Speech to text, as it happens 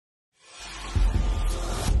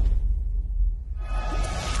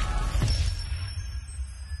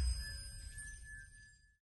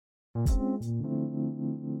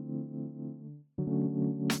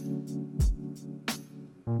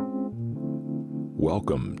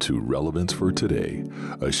Welcome to Relevance for Today,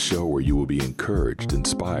 a show where you will be encouraged,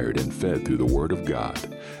 inspired, and fed through the Word of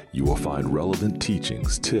God. You will find relevant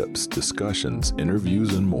teachings, tips, discussions,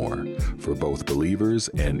 interviews, and more for both believers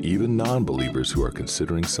and even non-believers who are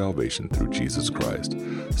considering salvation through Jesus Christ.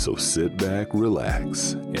 So sit back,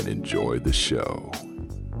 relax, and enjoy the show.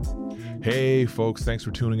 Hey folks, thanks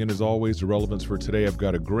for tuning in as always to Relevance for Today. I've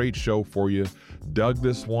got a great show for you. Dug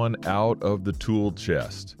this one out of the tool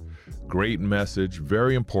chest. Great message,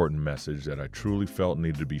 very important message that I truly felt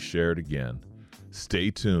needed to be shared again.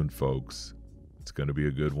 Stay tuned, folks. It's going to be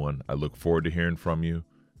a good one. I look forward to hearing from you.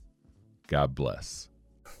 God bless.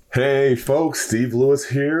 Hey folks, Steve Lewis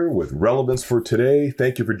here with Relevance for Today.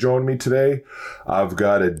 Thank you for joining me today. I've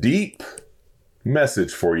got a deep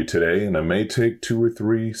message for you today, and I may take two or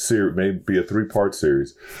three, maybe a three-part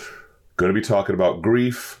series. Going to be talking about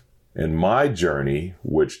grief and my journey,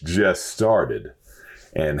 which just started,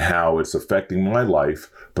 and how it's affecting my life,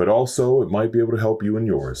 but also it might be able to help you in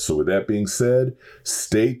yours. So with that being said,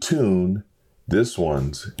 stay tuned. This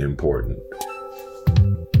one's important.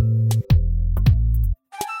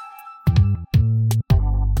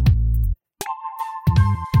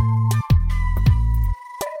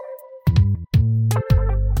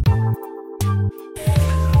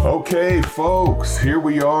 Okay, folks, here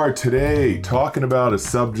we are today talking about a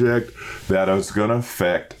subject that is going to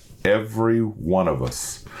affect every one of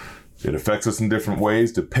us. It affects us in different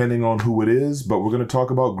ways depending on who it is, but we're going to talk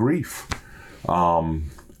about grief. Man,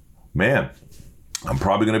 I'm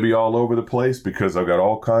probably going to be all over the place because I've got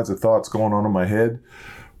all kinds of thoughts going on in my head,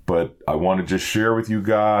 but I want to just share with you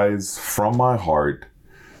guys from my heart.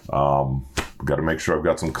 Got to make sure I've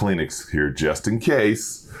got some Kleenex here just in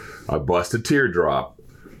case I bust a teardrop.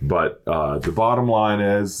 But the bottom line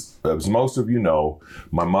is, as most of you know,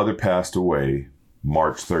 my mother passed away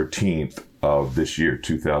March 13th of this year,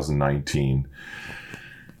 2019.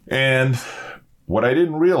 And what I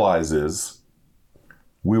didn't realize is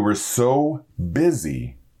we were so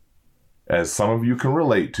busy, as some of you can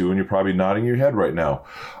relate to, and you're probably nodding your head right now.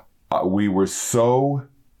 We were so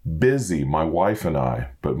busy, my wife and I,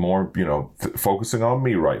 but more, focusing on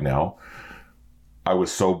me right now. I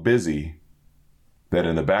was so busy that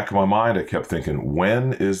in the back of my mind, I kept thinking,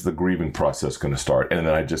 when is the grieving process going to start? And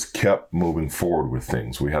then I just kept moving forward with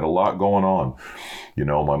things. We had a lot going on.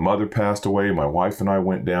 My mother passed away. My wife and I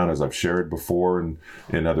went down, as I've shared before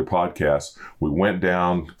in other podcasts. We went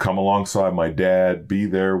down, come alongside my dad, be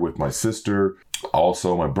there with my sister.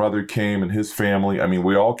 Also, my brother came and his family. I mean,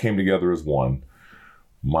 we all came together as one.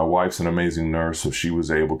 My wife's an amazing nurse, so she was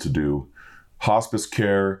able to do hospice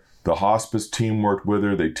care. The hospice team worked with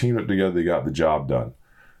her. They teamed up together. They got the job done.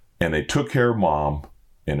 And they took care of Mom.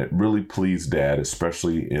 And it really pleased Dad,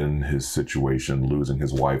 especially in his situation, losing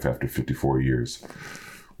his wife after 54 years,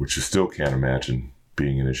 which you still can't imagine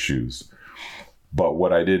being in his shoes. But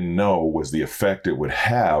what I didn't know was the effect it would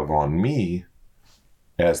have on me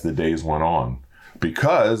as the days went on,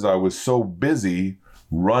 because I was so busy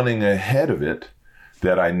running ahead of it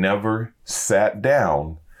that I never sat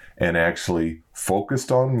down and actually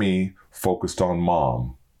focused on me, focused on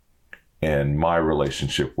Mom and my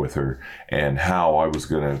relationship with her, and how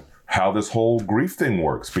this whole grief thing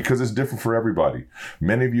works, because it's different for everybody.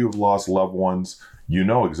 Many of you have lost loved ones. You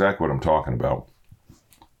know exactly what I'm talking about.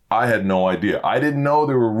 I had no idea. I didn't know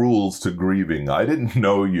there were rules to grieving. I didn't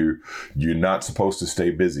know you're not supposed to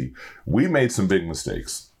stay busy. We made some big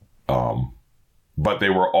mistakes, but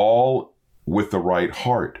they were all with the right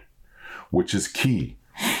heart, which is key.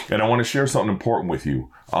 And I want to share something important with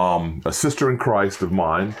you. A sister in Christ of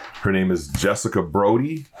mine, her name is Jessica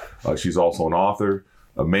Brody. She's also an author,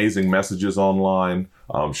 amazing messages online.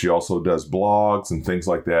 She also does blogs and things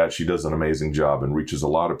like that. She does an amazing job and reaches a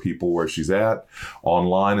lot of people where she's at,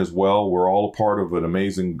 online as well. We're all a part of an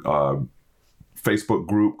amazing Facebook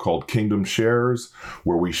group called Kingdom Shares,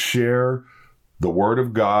 where we share the Word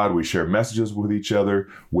of God. We share messages with each other,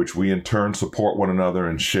 which we in turn support one another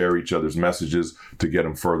and share each other's messages to get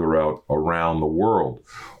them further out around the world.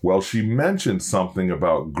 Well, she mentioned something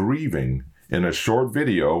about grieving in a short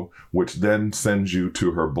video, which then sends you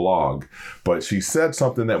to her blog. But she said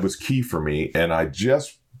something that was key for me, and I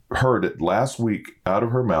just heard it last week out of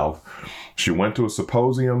her mouth. She went to a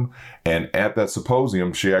symposium, and at that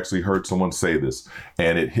symposium, she actually heard someone say this,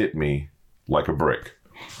 and it hit me like a brick.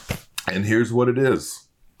 And here's what it is.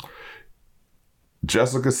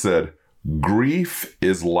 Jessica said, grief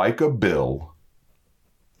is like a bill.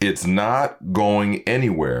 It's not going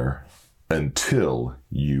anywhere until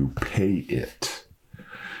you pay it.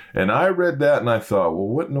 And I read that and I thought, well,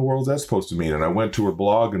 what in the world is that supposed to mean? And I went to her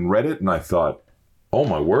blog and read it and I thought, oh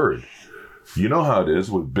my word. You know how it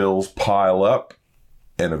is with bills pile up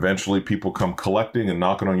and eventually people come collecting and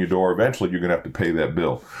knocking on your door. Eventually you're going to have to pay that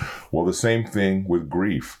bill. Well, the same thing with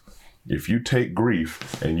grief. If you take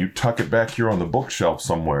grief and you tuck it back here on the bookshelf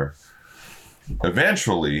somewhere,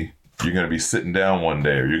 eventually you're going to be sitting down one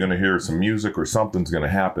day, or you're going to hear some music, or something's going to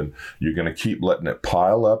happen. You're going to keep letting it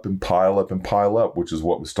pile up and pile up and pile up, which is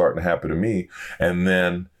what was starting to happen to me. And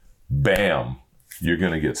then, bam, you're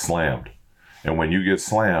going to get slammed. And when you get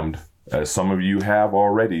slammed, as some of you have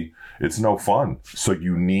already, it's no fun. So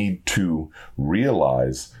you need to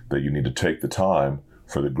realize that you need to take the time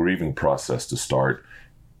for the grieving process to start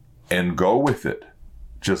and go with it.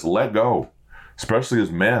 Just let go, especially as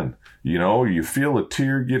men. You know, you feel a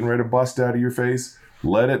tear getting ready to bust out of your face,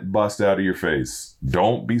 let it bust out of your face.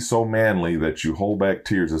 Don't be so manly that you hold back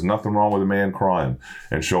tears. There's nothing wrong with a man crying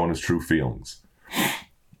and showing his true feelings.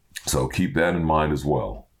 So keep that in mind as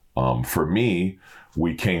well. For me,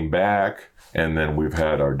 we came back, and then we've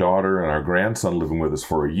had our daughter and our grandson living with us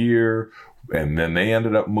for a year, and then they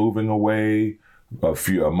ended up moving away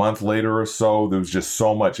a month later or so. There was just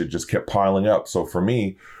so much, it just kept piling up. So for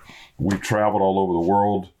me, we've traveled all over the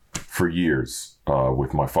world for years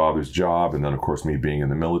with my father's job, and then of course me being in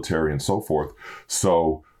the military and so forth.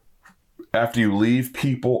 So after you leave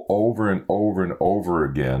people over and over and over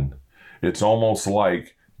again, it's almost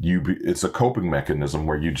like it's a coping mechanism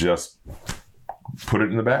where you just put it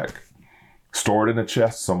in the bag, store it in a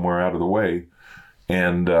chest somewhere out of the way,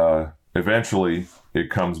 and eventually it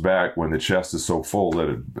comes back when the chest is so full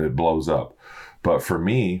that it blows up. But for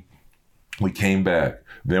me, we came back.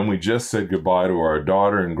 Then we just said goodbye to our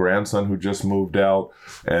daughter and grandson who just moved out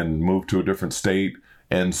and moved to a different state.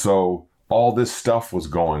 And so all this stuff was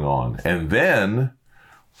going on. And then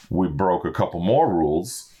we broke a couple more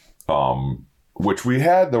rules, which we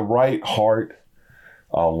had the right heart.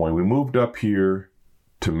 When we moved up here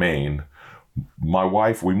to Maine,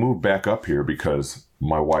 we moved back up here because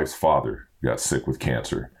my wife's father got sick with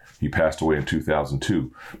cancer. He passed away in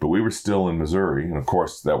 2002, but we were still in Missouri. And of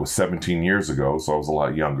course, that was 17 years ago, so I was a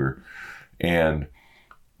lot younger. And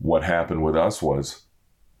what happened with us was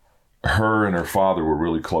her and her father were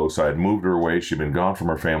really close. I had moved her away. She'd been gone from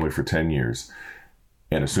her family for 10 years.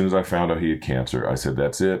 And as soon as I found out he had cancer, I said,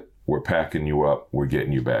 that's it. We're packing you up. We're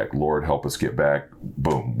getting you back. Lord, help us get back.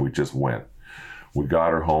 Boom. We just went. We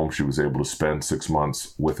got her home. She was able to spend 6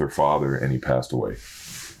 months with her father, and he passed away.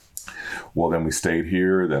 Well, then we stayed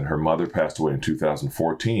here. Then her mother passed away in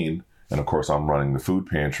 2014. And of course, I'm running the food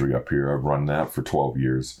pantry up here. I've run that for 12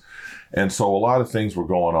 years. And so a lot of things were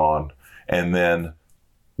going on. And then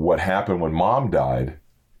what happened when Mom died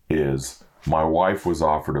is my wife was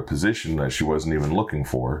offered a position that she wasn't even looking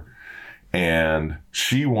for. And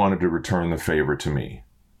she wanted to return the favor to me.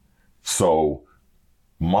 So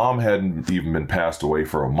Mom hadn't even been passed away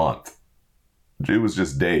for a month. It was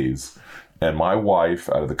just days. And my wife,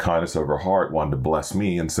 out of the kindness of her heart, wanted to bless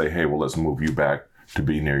me and say, hey, well, let's move you back to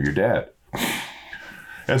be near your dad.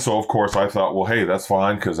 And so, of course, I thought, well, hey, that's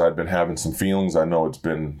fine, because I'd been having some feelings. I know it's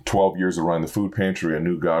been 12 years of running the food pantry. I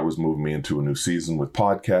knew God was moving me into a new season with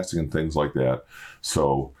podcasting and things like that.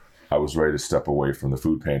 So I was ready to step away from the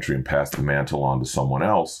food pantry and pass the mantle on to someone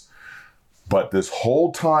else. But this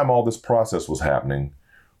whole time all this process was happening,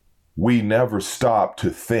 we never stopped to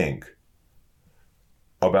think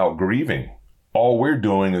about grieving. All we're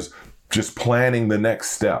doing is just planning the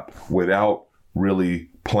next step without really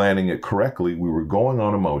planning it correctly. We were going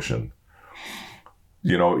on emotion.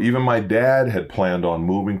 You know, even my dad had planned on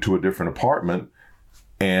moving to a different apartment,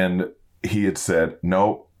 and he had said,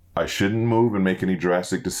 no, I shouldn't move and make any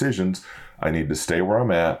drastic decisions. I need to stay where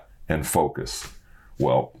I'm at and focus.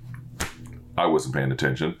 Well, I wasn't paying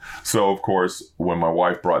attention. So, of course, when my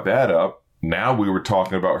wife brought that up, now we were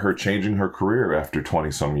talking about her changing her career after 20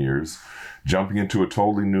 some years, jumping into a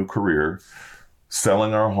totally new career,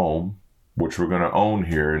 selling our home, which we're going to own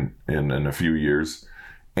here in a few years,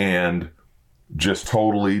 and just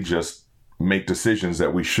totally make decisions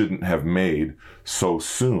that we shouldn't have made so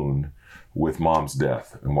soon with Mom's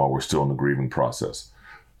death and while we're still in the grieving process.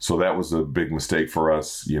 So that was a big mistake for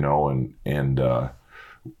us, you know, and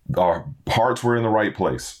our hearts were in the right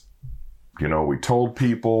place. You know, we told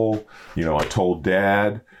people, you know, I told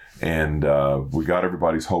Dad, and we got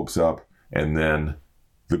everybody's hopes up. And then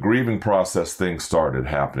the grieving process thing started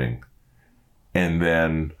happening. And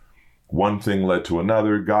then one thing led to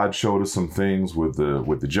another. God showed us some things with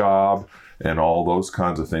the job and all those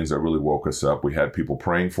kinds of things that really woke us up. We had people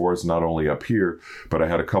praying for us, not only up here, but I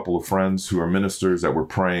had a couple of friends who are ministers that were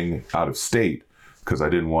praying out of state because I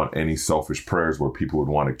didn't want any selfish prayers where people would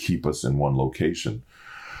want to keep us in one location.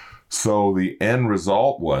 So the end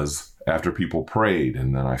result was, after people prayed,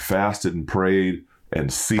 and then I fasted and prayed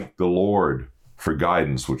and seek the Lord for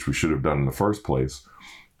guidance, which we should have done in the first place,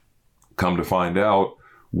 come to find out,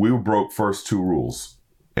 we broke first 2 rules.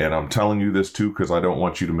 And I'm telling you this too because I don't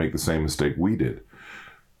want you to make the same mistake we did.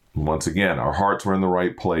 Once again, our hearts were in the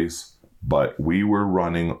right place, but we were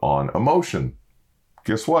running on emotion.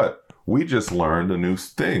 Guess what? We just learned a new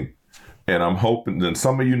thing. And I'm hoping that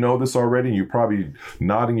some of you know this already, and you're probably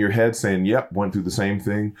nodding your head saying, yep, went through the same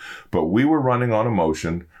thing. But we were running on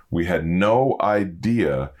emotion. We had no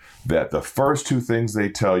idea that the first 2 things they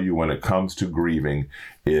tell you when it comes to grieving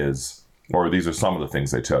is, or these are some of the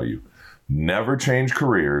things they tell you: never change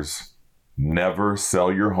careers, never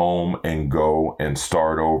sell your home and go and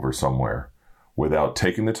start over somewhere without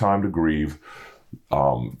taking the time to grieve.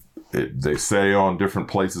 They say on different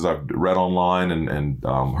places, I've read online and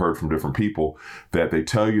heard from different people, that they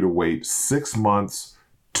tell you to wait 6 months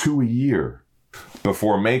to a year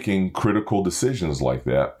before making critical decisions like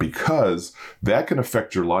that, because that can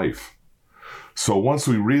affect your life. So once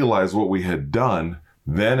we realized what we had done,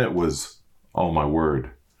 then it was, oh my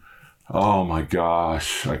word, oh my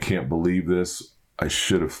gosh, I can't believe this. I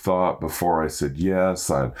should have thought before I said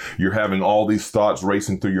yes. You're having all these thoughts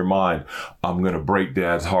racing through your mind. I'm going to break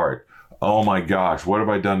Dad's heart. Oh my gosh, what have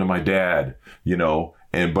I done to my dad?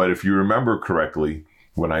 But if you remember correctly,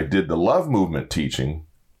 when I did the love movement teaching,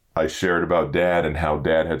 I shared about Dad and how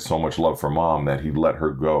Dad had so much love for Mom that he let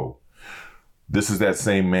her go. This is that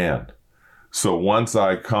same man. So once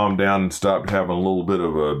I calmed down and stopped having a little bit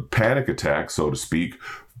of a panic attack, so to speak,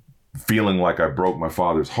 feeling like I broke my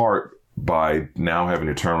father's heart by now having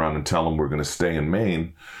to turn around and tell him we're going to stay in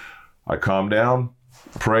Maine, I calmed down,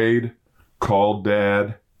 prayed, called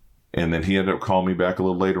Dad, and then he ended up calling me back a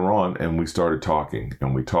little later on, and we started talking,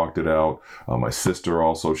 and we talked it out. My sister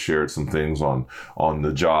also shared some things on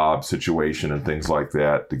the job situation and things like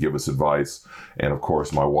that to give us advice. And of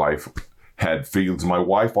course, my wife had feelings. My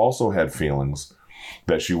wife also had feelings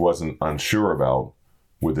that she wasn't unsure about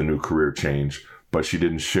with the new career change, but she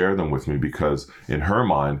didn't share them with me because in her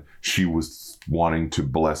mind, she was wanting to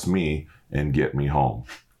bless me and get me home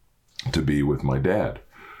to be with my dad.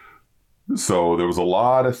 So there was a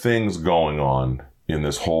lot of things going on in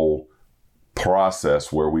this whole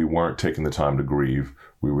process where we weren't taking the time to grieve.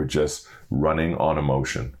 We were just running on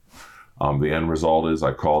emotion. The end result is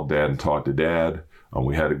I called Dad and talked to Dad.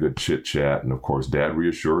 We had a good chit chat. And of course, Dad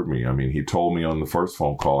reassured me. I mean, he told me on the first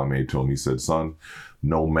phone call I made to him, he said, son,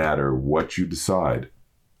 no matter what you decide,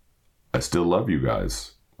 I still love you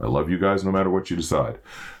guys. I love you guys no matter what you decide.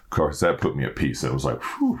 Of course, that put me at peace. It was like,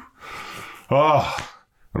 whew.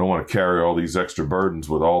 I don't want to carry all these extra burdens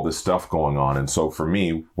with all this stuff going on. And so for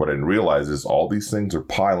me, what I didn't realize is all these things are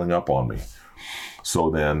piling up on me. So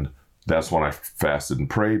then that's when I fasted and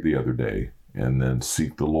prayed the other day, and then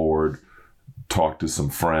seek the Lord, talk to some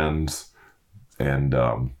friends. And,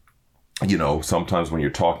 sometimes when you're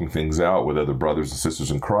talking things out with other brothers and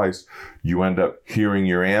sisters in Christ, you end up hearing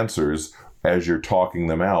your answers as you're talking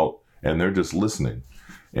them out, and they're just listening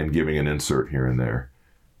and giving an insert here and there.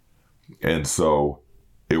 And so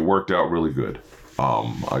it worked out really good.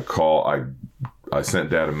 I sent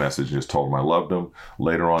Dad a message and just told him I loved him.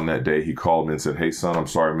 Later on that day, he called me and said, hey, son, I'm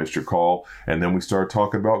sorry I missed your call. And then we started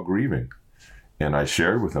talking about grieving. And I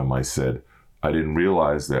shared with him, I said, I didn't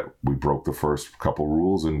realize that we broke the first couple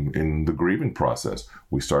rules in the grieving process.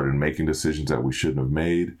 We started making decisions that we shouldn't have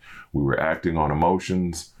made. We were acting on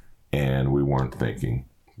emotions, and we weren't thinking.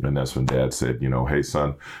 And that's when Dad said, hey,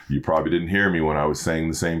 son, you probably didn't hear me when I was saying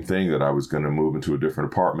the same thing, that I was going to move into a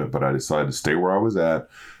different apartment, but I decided to stay where I was at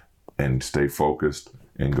and stay focused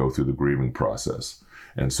and go through the grieving process.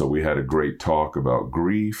 And so we had a great talk about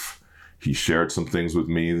grief. He shared some things with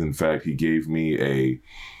me. In fact, he gave me a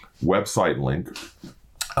website link.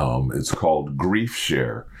 It's called Grief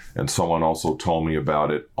Share. And someone also told me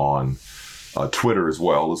about it on Twitter as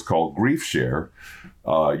well. It's called Grief Share.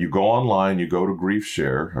 You go online, you go to Grief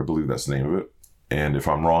Share. I believe that's the name of it. And if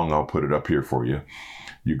I'm wrong, I'll put it up here for you.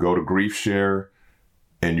 You go to Grief Share,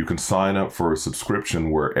 and you can sign up for a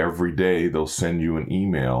subscription where every day they'll send you an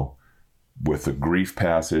email with a grief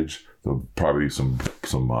passage. There'll probably be some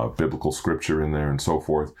biblical scripture in there and so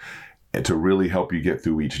forth, and to really help you get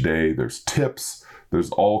through each day. There's tips. There's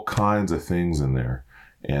all kinds of things in there,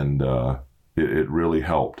 and it really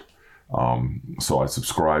helped. So I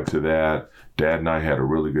subscribed to that. Dad and I had a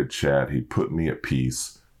really good chat. He put me at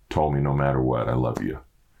peace, told me no matter what, I love you.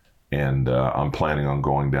 And I'm planning on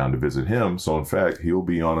going down to visit him. So in fact, he'll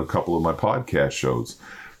be on a couple of my podcast shows.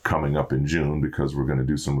 coming up in June because we're going to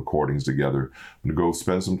do some recordings together. I'm going to go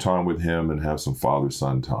spend some time with him and have some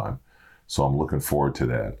father-son time. So I'm looking forward to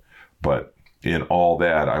that. But in all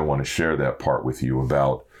that, I want to share that part with you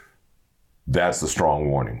about that's the strong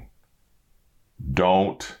warning.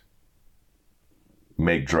 Don't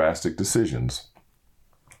make drastic decisions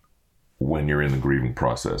when you're in the grieving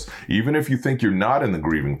process. Even if you think you're not in the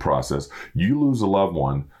grieving process, you lose a loved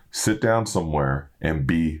one, sit down somewhere and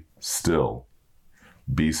be still.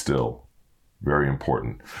 Be still. Very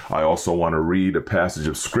important. I also want to read a passage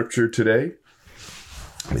of scripture today.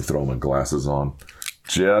 Let me throw my glasses on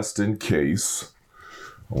just in case.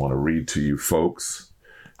 I want to read to you folks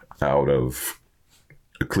out of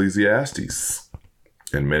Ecclesiastes.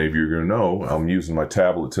 And many of you are going to know I'm using my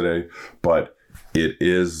tablet today, but it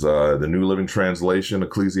is the New Living Translation,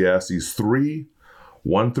 Ecclesiastes 3,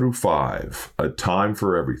 1 through 5, a time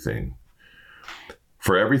for everything.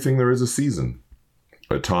 For everything there is a season,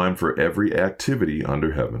 a time for every activity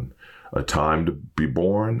under heaven, a time to be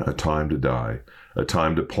born, a time to die, a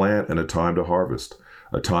time to plant and a time to harvest,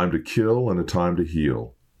 a time to kill and a time to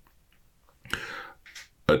heal,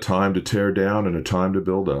 a time to tear down and a time to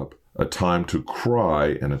build up, a time to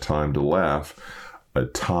cry and a time to laugh, a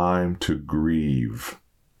time to grieve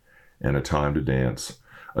and a time to dance,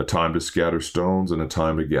 a time to scatter stones and a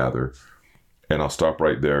time to gather. And I'll stop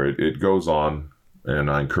right there. It goes on, and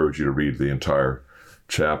I encourage you to read the entire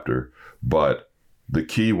chapter. But the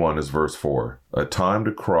key one is verse 4, a time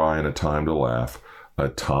to cry and a time to laugh, a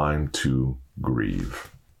time to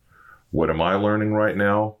grieve. What am I learning right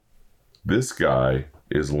now? This guy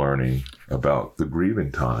is learning about the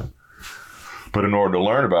grieving time. But in order to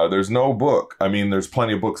learn about it, there's no book. I mean, there's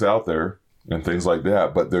plenty of books out there and things like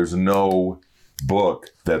that, but there's no book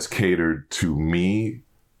that's catered to me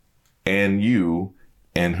and you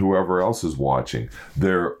and whoever else is watching.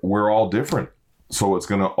 We're all different. So it's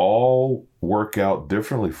going to all work out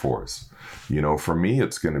differently for us. You know, for me,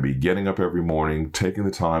 it's going to be getting up every morning, taking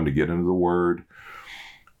the time to get into the Word.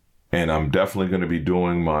 And I'm definitely going to be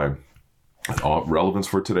doing my Relevance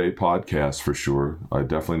for Today podcast for sure. I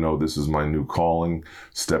definitely know this is my new calling,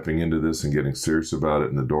 stepping into this and getting serious about it.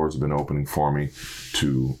 And the doors have been opening for me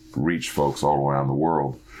to reach folks all around the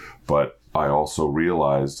world. But I also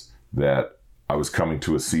realized that I was coming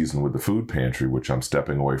to a season with the food pantry, which I'm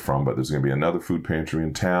stepping away from, but there's going to be another food pantry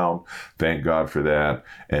in town. Thank God for that.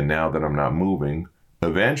 And now that I'm not moving,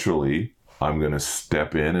 eventually I'm going to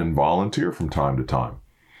step in and volunteer from time to time.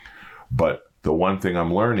 But the one thing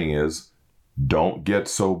I'm learning is don't get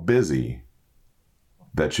so busy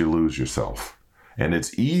that you lose yourself. And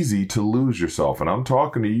it's easy to lose yourself. And I'm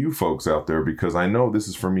talking to you folks out there because I know this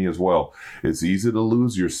is for me as well. It's easy to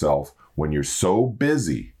lose yourself when you're so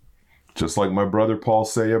busy. Just like my brother Paul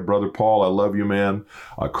Saya. Brother Paul, I love you, man.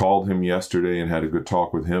 I called him yesterday and had a good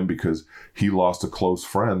talk with him because he lost a close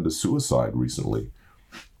friend to suicide recently.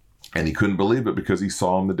 And he couldn't believe it because he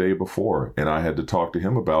saw him the day before. And I had to talk to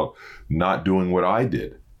him about not doing what I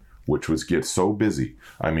did, which was get so busy.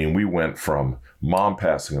 I mean, we went from mom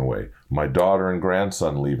passing away, my daughter and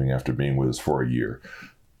grandson leaving after being with us for a year,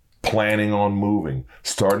 planning on moving,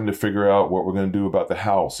 starting to figure out what we're going to do about the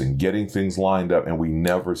house and getting things lined up. And we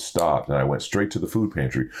never stopped. And I went straight to the food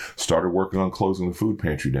pantry, started working on closing the food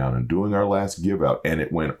pantry down and doing our last give out. And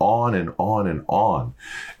it went on and on and on.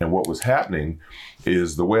 And what was happening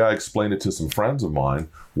is the way I explained it to some friends of mine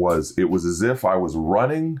was it was as if I was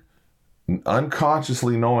running,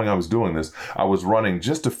 unconsciously knowing I was doing this. I was running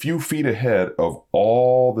just a few feet ahead of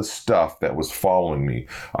all the stuff that was following me.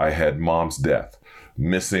 I had mom's death,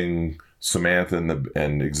 missing Samantha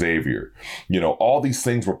and Xavier. You know, all these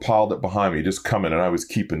things were piled up behind me, just coming, and I was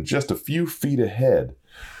keeping just a few feet ahead.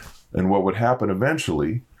 And what would happen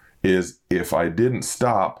eventually is if I didn't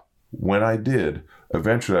stop when I did,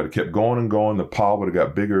 eventually I'd have kept going and going. The pile would have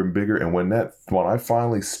got bigger and bigger. And when I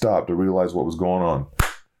finally stopped to realize what was going on,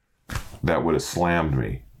 that would have slammed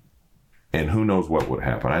me. And who knows what would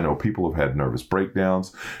happen. I know people have had nervous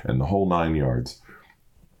breakdowns and the whole 9 yards.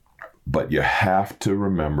 But you have to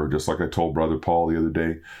remember, just like I told Brother Paul the other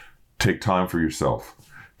day, take time for yourself.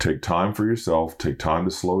 Take time for yourself. Take time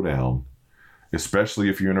to slow down, especially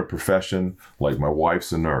if you're in a profession like my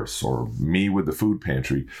wife's a nurse or me with the food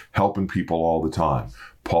pantry, helping people all the time.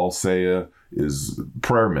 Paul Saya is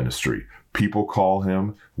prayer ministry. People call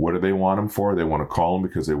him. What do they want him for? They want to call him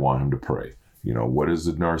because they want him to pray. You know, what is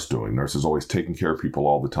the nurse doing? Nurse is always taking care of people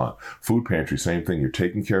all the time. Food pantry, same thing. You're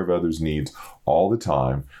taking care of others' needs all the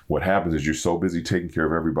time. What happens is you're so busy taking care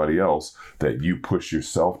of everybody else that you push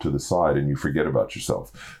yourself to the side and you forget about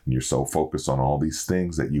yourself. And you're so focused on all these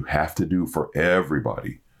things that you have to do for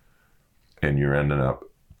everybody. And you're ending up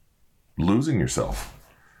losing yourself.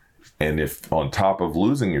 And if on top of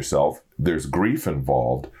losing yourself, there's grief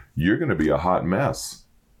involved, you're going to be a hot mess.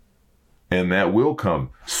 And that will come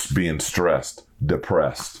being stressed,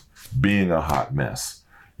 depressed, being a hot mess.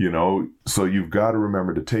 So you've got to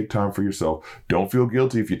remember to take time for yourself. Don't feel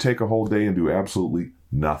guilty if you take a whole day and do absolutely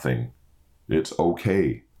nothing. It's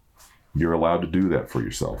okay. You're allowed to do that for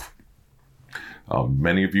yourself.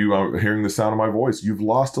 Many of you are hearing the sound of my voice. You've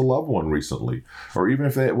lost a loved one recently, or even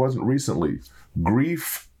if it wasn't recently.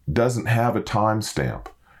 Grief doesn't have a time stamp.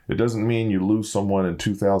 It doesn't mean you lose someone in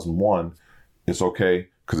 2001. It's okay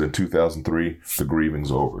because in 2003, the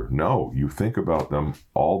grieving's over. No, you think about them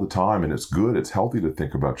all the time, and it's good. It's healthy to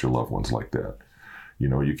think about your loved ones like that.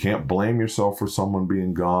 You can't blame yourself for someone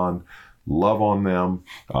being gone. Love on them.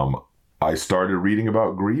 I started reading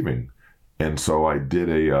about grieving. And so I did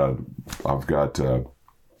I've got the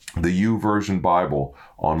YouVersion Bible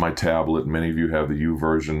on my tablet. Many of you have the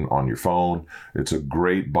YouVersion on your phone. It's a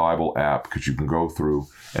great Bible app because you can go through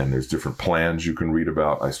and there's different plans you can read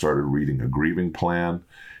about. I started reading a grieving plan,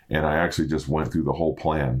 and I actually just went through the whole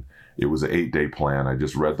plan. It was an 8-day plan. I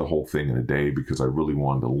just read the whole thing in a day because I really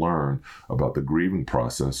wanted to learn about the grieving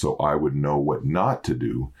process so I would know what not to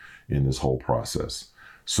do in this whole process.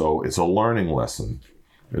 So it's a learning lesson.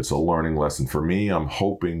 It's a learning lesson for me. I'm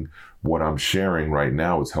hoping what I'm sharing right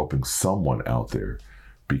now is helping someone out there,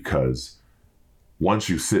 because once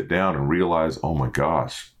you sit down and realize, oh my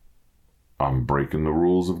gosh, I'm breaking the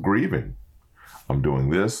rules of grieving. I'm doing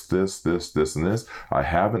this, and this. I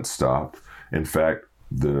haven't stopped. In fact,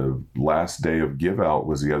 the last day of give out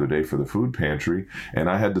was the other day for the food pantry, and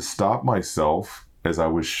I had to stop myself as I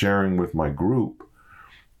was sharing with my group.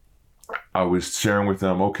 I was sharing with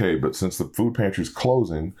them, okay, but since the food pantry is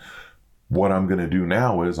closing, what I'm going to do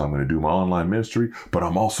now is I'm going to do my online ministry, but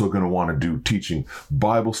I'm also going to want to do teaching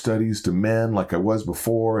Bible studies to men like I was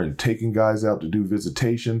before and taking guys out to do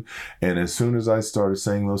visitation. And as soon as I started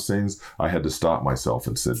saying those things, I had to stop myself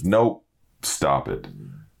and said, nope, stop it.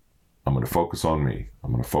 I'm going to focus on me.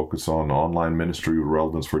 I'm going to focus on online ministry with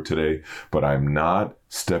relevance for today, but I'm not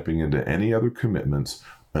stepping into any other commitments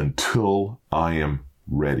until I am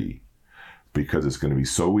ready. Because it's going to be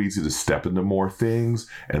so easy to step into more things.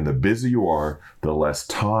 And the busier you are, the less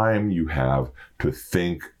time you have to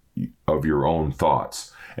think of your own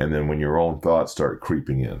thoughts. And then when your own thoughts start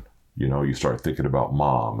creeping in, you start thinking about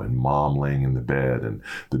mom laying in the bed and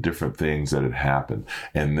the different things that had happened.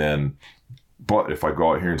 And then, but if I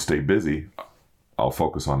go out here and stay busy, I'll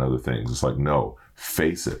focus on other things. It's like, no,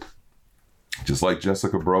 face it. Just like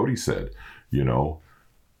Jessica Brody said,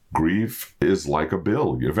 grief is like a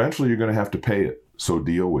bill. Eventually, you're going to have to pay it. So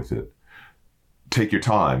deal with it. Take your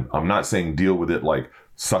time. I'm not saying deal with it like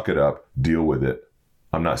suck it up, deal with it.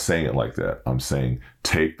 I'm not saying it like that. I'm saying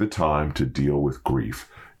take the time to deal with grief.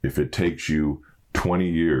 If it takes you 20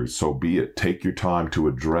 years, so be it. Take your time to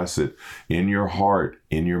address it in your heart,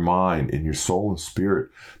 in your mind, in your soul and spirit.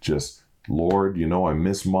 Just, Lord, I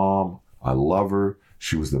miss mom. I love her.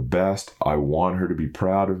 She was the best. I want her to be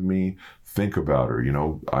proud of me. Think about her.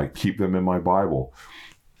 I keep them in my Bible.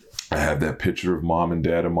 I have that picture of mom and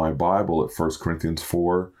dad in my Bible at 1 Corinthians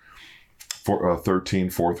 13,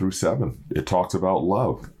 4 through 7. It talks about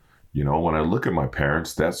love. When I look at my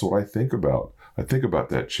parents, that's what I think about. I think about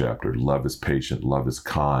that chapter. Love is patient. Love is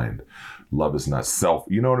kind. Love is not self.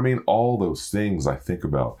 You know what I mean? All those things I think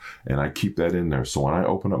about, and I keep that in there. So when I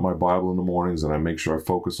open up my Bible in the mornings and I make sure I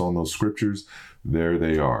focus on those scriptures, there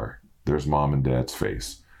they are. There's mom and dad's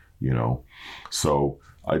face. So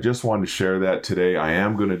I just wanted to share that today. I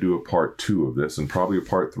am going to do a part 2 of this and probably a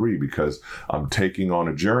part 3 because I'm taking on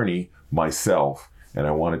a journey myself and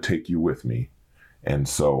I want to take you with me. And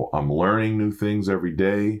so I'm learning new things every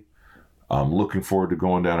day. I'm looking forward to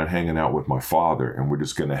going down and hanging out with my father, and we're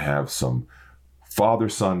just going to have some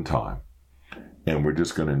father-son time. And we're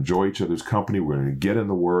just going to enjoy each other's company. We're going to get in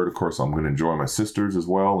the Word. Of course, I'm going to enjoy my sisters as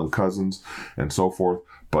well and cousins and so forth.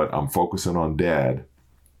 But I'm focusing on Dad.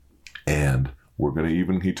 And we're going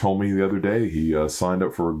to he told me the other day, he signed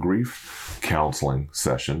up for a grief counseling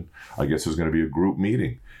session. I guess there's going to be a group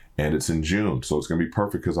meeting. And it's in June, so it's going to be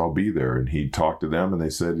perfect because I'll be there. And he talked to them, and they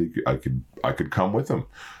said I could come with him.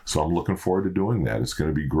 So I'm looking forward to doing that. It's going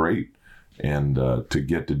to be great, and to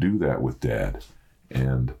get to do that with Dad.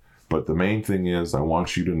 But the main thing is, I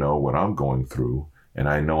want you to know what I'm going through, and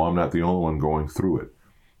I know I'm not the only one going through it.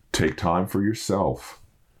 Take time for yourself.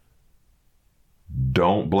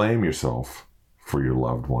 Don't blame yourself for your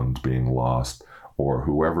loved ones being lost, or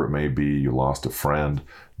whoever it may be. You lost a friend.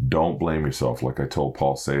 Don't blame yourself. Like I told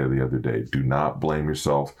Paul Saya the other day, do not blame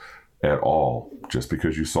yourself at all. Just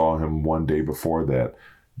because you saw him one day before that,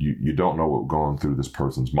 you don't know what's going through this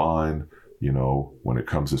person's mind. when it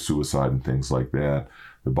comes to suicide and things like that.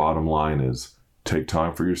 The bottom line is take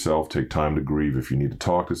time for yourself, take time to grieve. If you need to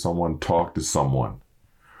talk to someone, talk to someone.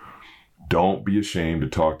 Don't be ashamed to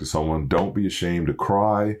talk to someone. Don't be ashamed to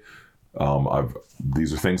cry.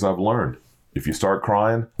 These are things I've learned. If you start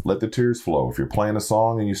crying, let the tears flow. If you're playing a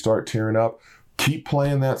song and you start tearing up, keep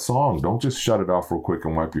playing that song. Don't just shut it off real quick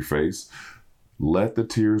and wipe your face. Let the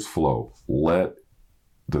tears flow. Let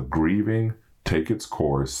the grieving take its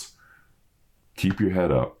course. Keep your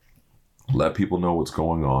head up. Let people know what's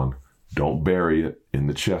going on. Don't bury it in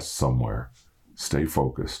the chest somewhere. Stay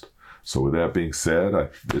focused. So with that being said,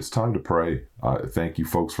 it's time to pray. Thank you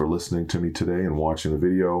folks for listening to me today and watching the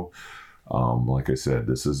video. Like I said,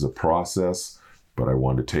 this is a process, but I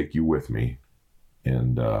wanted to take you with me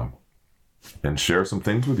and share some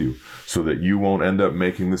things with you so that you won't end up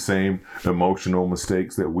making the same emotional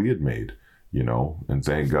mistakes that we had made, and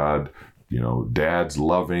thank God, Dad's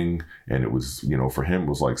loving, and it was, for him, it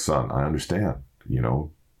was like, son, I understand,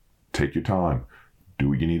 take your time, do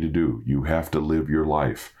what you need to do. You have to live your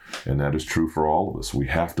life. And that is true for all of us. We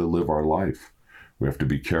have to live our life. We have to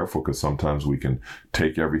be careful because sometimes we can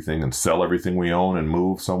take everything and sell everything we own and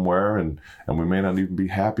move somewhere, and we may not even be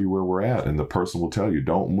happy where we're at. And the person will tell you,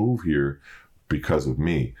 don't move here because of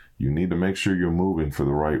me. You need to make sure you're moving for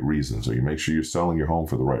the right reasons, or you make sure you're selling your home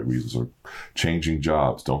for the right reasons, or changing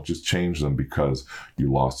jobs. Don't just change them because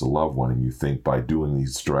you lost a loved one and you think by doing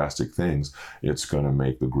these drastic things, it's going to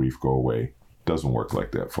make the grief go away. Doesn't work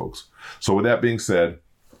like that, folks. So with that being said,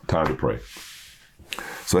 time to pray.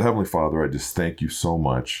 So Heavenly Father, I just thank you so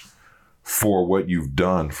much for what you've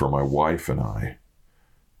done for my wife and I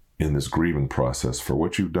in this grieving process, for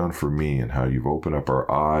what you've done for me and how you've opened up our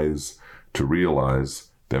eyes to realize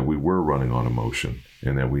that we were running on emotion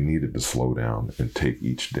and that we needed to slow down and take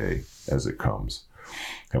each day as it comes.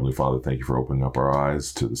 Heavenly Father, thank you for opening up our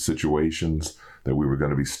eyes to the situations that we were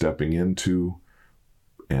going to be stepping into.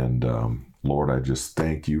 And Lord, I just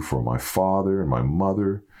thank you for my father and my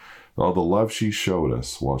mother. All the love she showed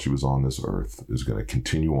us while she was on this earth is going to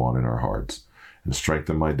continue on in our hearts. And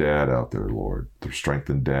strengthen my dad out there, Lord.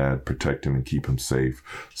 Strengthen Dad, protect him and keep him safe.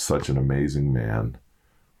 Such an amazing man.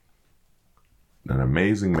 An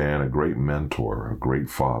amazing man, a great mentor, a great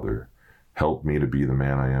father. Helped me to be the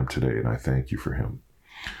man I am today, and I thank you for him.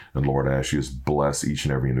 And Lord, I ask you to bless each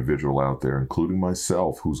and every individual out there, including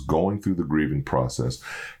myself, who's going through the grieving process.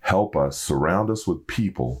 Help us, surround us with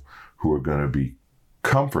people who are going to be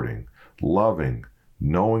comforting, loving,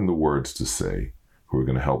 knowing the words to say, who are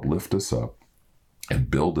going to help lift us up and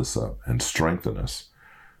build us up and strengthen us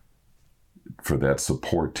for that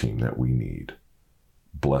support team that we need.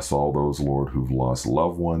 Bless all those, Lord, who've lost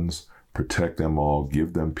loved ones. Protect them all.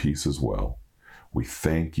 Give them peace as well. We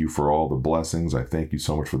thank you for all the blessings. I thank you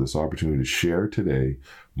so much for this opportunity to share today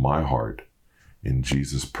my heart. In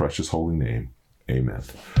Jesus' precious holy name, amen.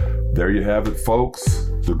 There you have it, folks.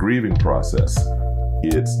 The grieving process.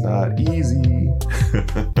 It's not easy.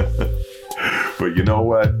 But you know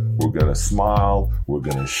what? We're going to smile. We're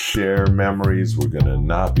going to share memories. We're going to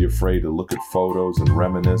not be afraid to look at photos and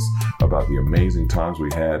reminisce about the amazing times we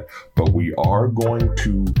had. But we are going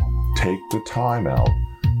to take the time out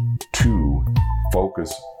to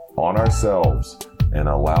focus on ourselves and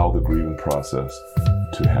allow the grieving process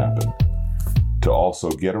to happen. To also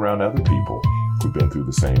get around other people who've been through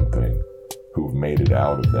the same thing, who've made it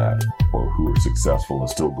out of that, or who are successful and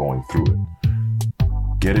still going through it.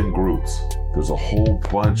 Get in groups. There's a whole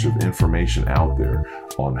bunch of information out there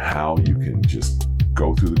on how you can just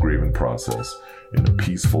go through the grieving process in a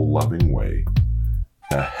peaceful, loving way,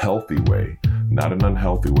 a healthy way, not an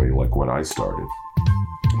unhealthy way like what I started,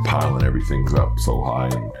 piling everything up so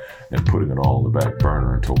high and putting it all on the back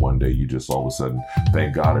burner until one day you just all of a sudden,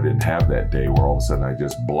 thank God I didn't have that day where all of a sudden I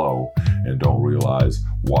just blow and don't realize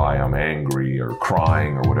why I'm angry or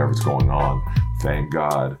crying or whatever's going on. Thank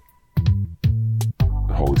God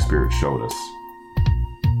the Holy Spirit showed us.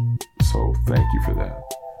 So thank you for that.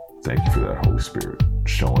 Thank you for that, Holy Spirit,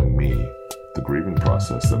 showing me the grieving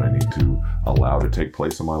process that I need to allow to take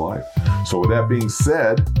place in my life. So with that being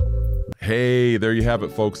said, hey, there you have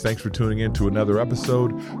it, folks. Thanks for tuning in to another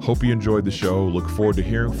episode. Hope you enjoyed the show. Look forward to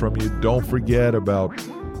hearing from you. Don't forget about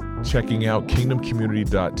checking out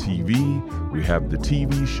kingdomcommunity.tv. We have the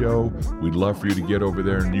TV show. We'd love for you to get over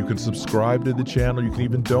there, and you can subscribe to the channel. You can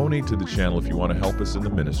even donate to the channel if you want to help us in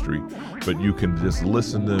the ministry. But you can just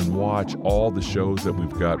listen and watch all the shows that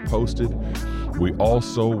we've got posted. We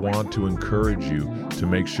also want to encourage you to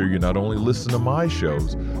make sure you not only listen to my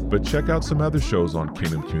shows, but check out some other shows on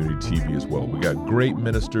Kingdom Community TV as well. We got great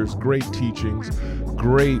ministers, great teachings,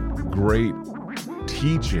 great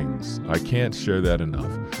teachings. I can't share that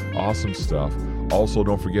enough. Awesome stuff. Also,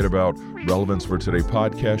 don't forget about Relevance for Today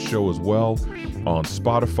podcast show as well on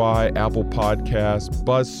Spotify, Apple Podcasts,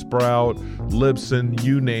 Buzzsprout, Libsyn,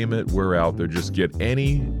 you name it, we're out there. Just get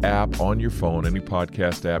any app on your phone, any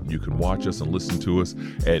podcast app. You can watch us and listen to us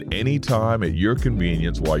at any time at your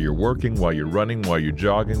convenience, while you're working, while you're running, while you're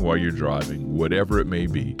jogging, while you're driving, whatever it may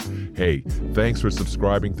be. Hey, thanks for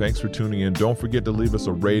subscribing. Thanks for tuning in. Don't forget to leave us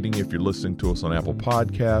a rating if you're listening to us on Apple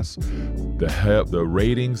Podcasts. The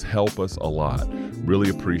ratings help us a lot. Really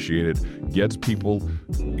appreciate it. Gets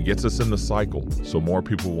us in the cycle. So more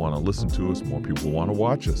people want to listen to us, more people want to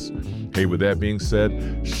watch us. Hey, with that being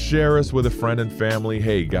said, share us with a friend and family.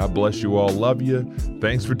 Hey, God bless you all. Love you.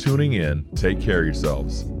 Thanks for tuning in. Take care of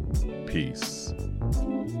yourselves. Peace.